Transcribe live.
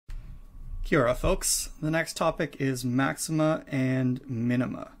Kia ora, folks. The next topic is maxima and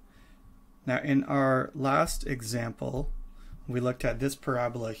minima. Now, in our last example, we looked at this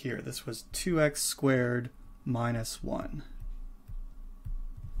parabola here. This was 2x squared minus 1.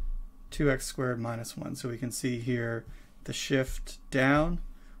 2x squared minus 1. So we can see here the shift down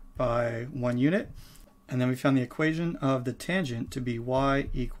by 1 unit. And then we found the equation of the tangent to be y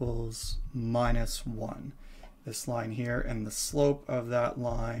equals minus 1. This line here, and the slope of that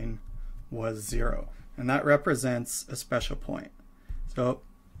line was 0. And that represents a special point. So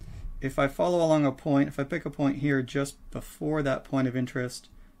if I follow along a point, if I pick a point here just before that point of interest,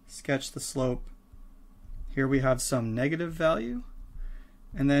 sketch the slope, here we have some negative value.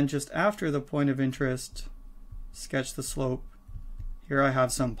 And then just after the point of interest, sketch the slope, here I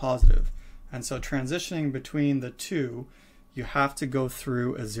have some positive. And so transitioning between the two, you have to go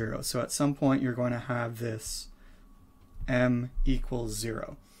through a 0. So at some point you're going to have this m equals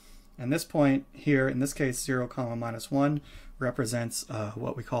 0. And this point here, in this case 0 comma minus 1, represents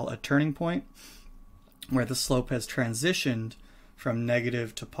what we call a turning point, where the slope has transitioned from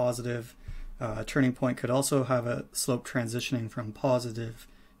negative to positive. A turning point could also have a slope transitioning from positive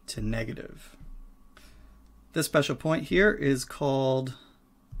to negative. This special point here is called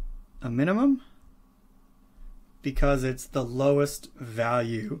a minimum because it's the lowest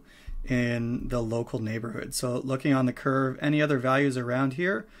value in the local neighborhood. So looking on the curve, any other values around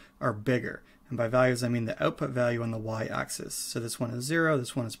here are bigger. And by values, I mean the output value on the y-axis. So this one is 0,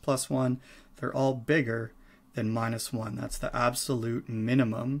 this one is plus 1. They're all bigger than minus 1. That's the absolute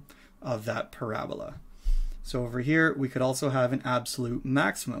minimum of that parabola. So over here, we could also have an absolute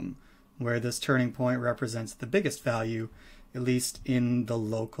maximum, where this turning point represents the biggest value, at least in the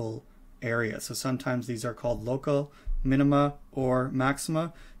local area. So sometimes these are called local minima or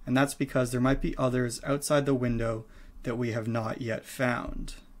maxima, and that's because there might be others outside the window that we have not yet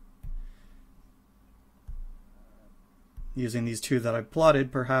found. Using these two that I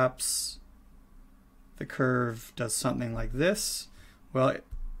plotted, perhaps the curve does something like this. Well,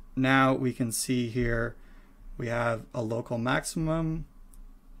 now we can see here we have a local maximum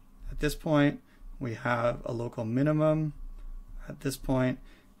at this point, we have a local minimum at this point,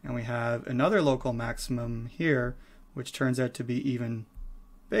 and we have another local maximum here, which turns out to be even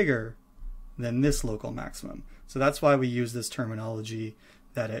bigger than this local maximum. So that's why we use this terminology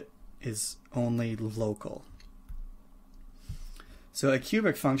that it is only local. So a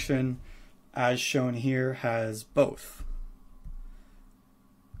cubic function, as shown here, has both.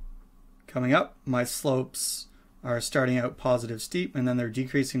 Coming up, my slopes are starting out positive steep, and then they're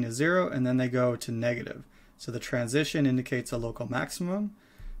decreasing to 0, and then they go to negative. So the transition indicates a local maximum,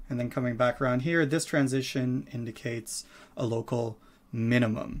 and then coming back around here, this transition indicates a local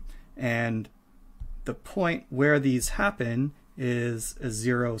minimum. And the point where these happen is a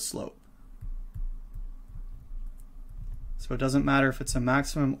 0 slope. So it doesn't matter if it's a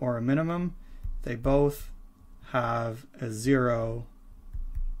maximum or a minimum, they both have a 0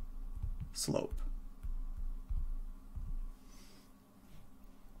 slope.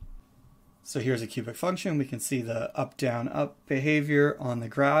 So here's a cubic function. We can see the up, down, up behavior on the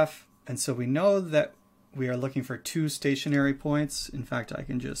graph. And so we know that we are looking for two stationary points. In fact, I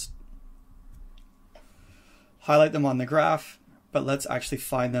can just highlight them on the graph, but let's actually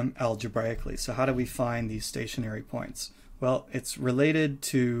find them algebraically. So how do we find these stationary points? Well, it's related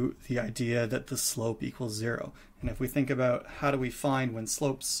to the idea that the slope equals 0. And if we think about how do we find when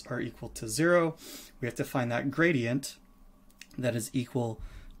slopes are equal to 0, we have to find that gradient that is equal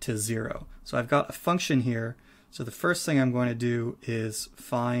to 0. So I've got a function here. So the first thing I'm going to do is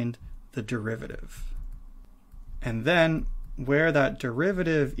find the derivative. And then where that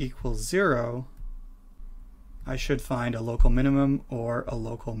derivative equals 0, I should find a local minimum or a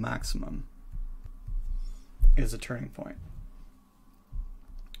local maximum is a turning point.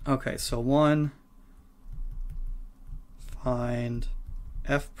 Okay, so 1, find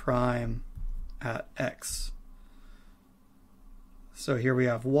f prime at x. So here we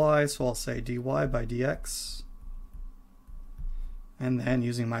have y, so I'll say dy by dx. And then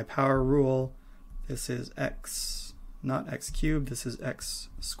using my power rule, this is x, not x cubed, this is x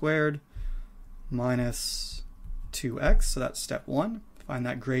squared minus 2x, so that's step 1. Find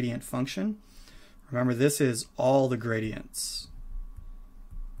that gradient function. Remember, this is all the gradients,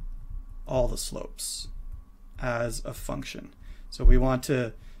 all the slopes as a function. So we want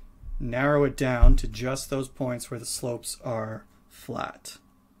to narrow it down to just those points where the slopes are flat.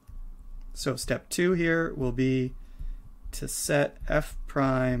 So step 2 here will be to set f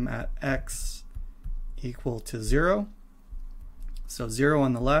prime at x equal to 0. So 0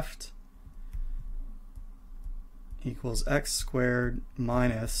 on the left equals x squared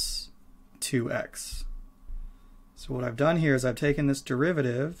minus 2x. So what I've done here is I've taken this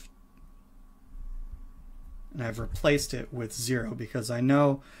derivative and I've replaced it with 0 because I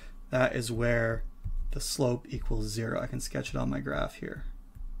know that is where the slope equals 0. I can sketch it on my graph here.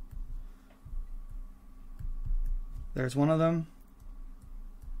 There's one of them,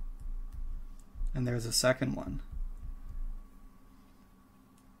 and there's a second one.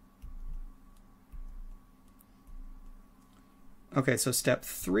 Okay, so step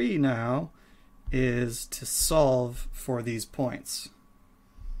 3 now is to solve for these points.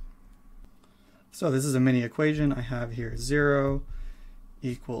 So this is a mini equation. I have here 0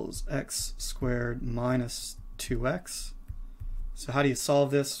 equals x squared minus 2x. So how do you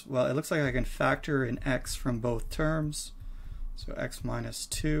solve this? Well, it looks like I can factor in x from both terms. So x minus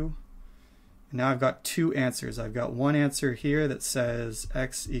 2. And now I've got two answers. I've got one answer here that says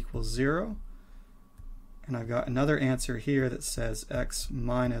x equals 0. And I've got another answer here that says x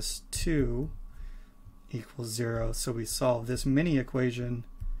minus 2 equals 0. So we solve this mini equation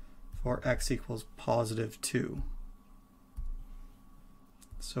for x equals positive 2.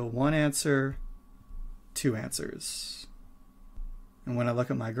 So one answer, two answers. And when I look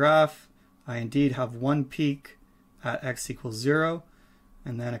at my graph, I indeed have one peak at x equals 0,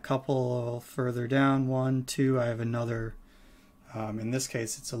 and then a couple further down, 1, 2, I have another. In this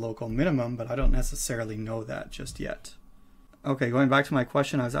case, it's a local minimum, but I don't necessarily know that just yet. Okay, going back to my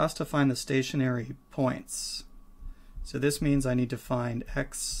question, I was asked to find the stationary points. So this means I need to find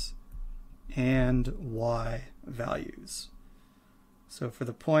x and y values. So for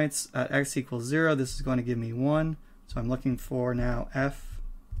the points at x equals 0, this is going to give me 1. So I'm looking for now f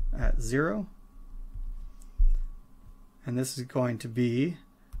at 0. And this is going to be,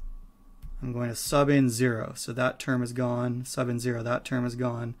 I'm going to sub in 0. So that term is gone. Sub in 0, that term is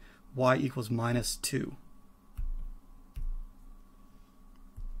gone. Y equals minus 2.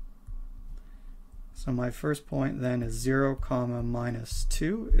 So my first point then is 0, comma, minus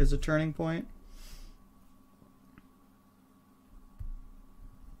 2 is a turning point.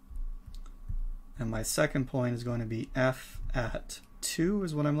 And my second point is going to be f at 2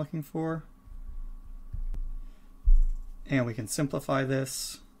 is what I'm looking for. And we can simplify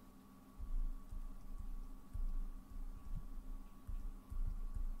this.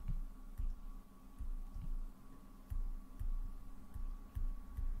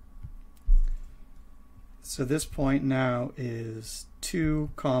 So this point now is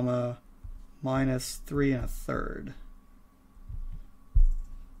 2, comma, minus 3 1/3.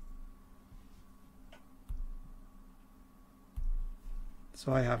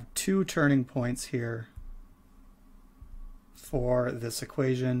 So I have two turning points here for this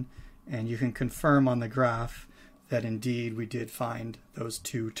equation, and you can confirm on the graph that indeed we did find those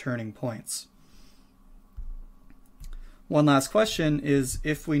two turning points. One last question is,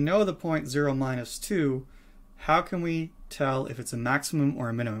 if we know the point 0, minus 2, how can we tell if it's a maximum or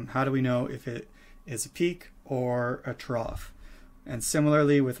a minimum? How do we know if it is a peak or a trough? And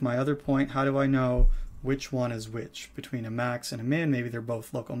similarly with my other point, how do I know which one is which between a max and a min? Maybe they're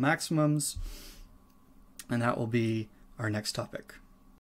both local maximums, and that will be our next topic.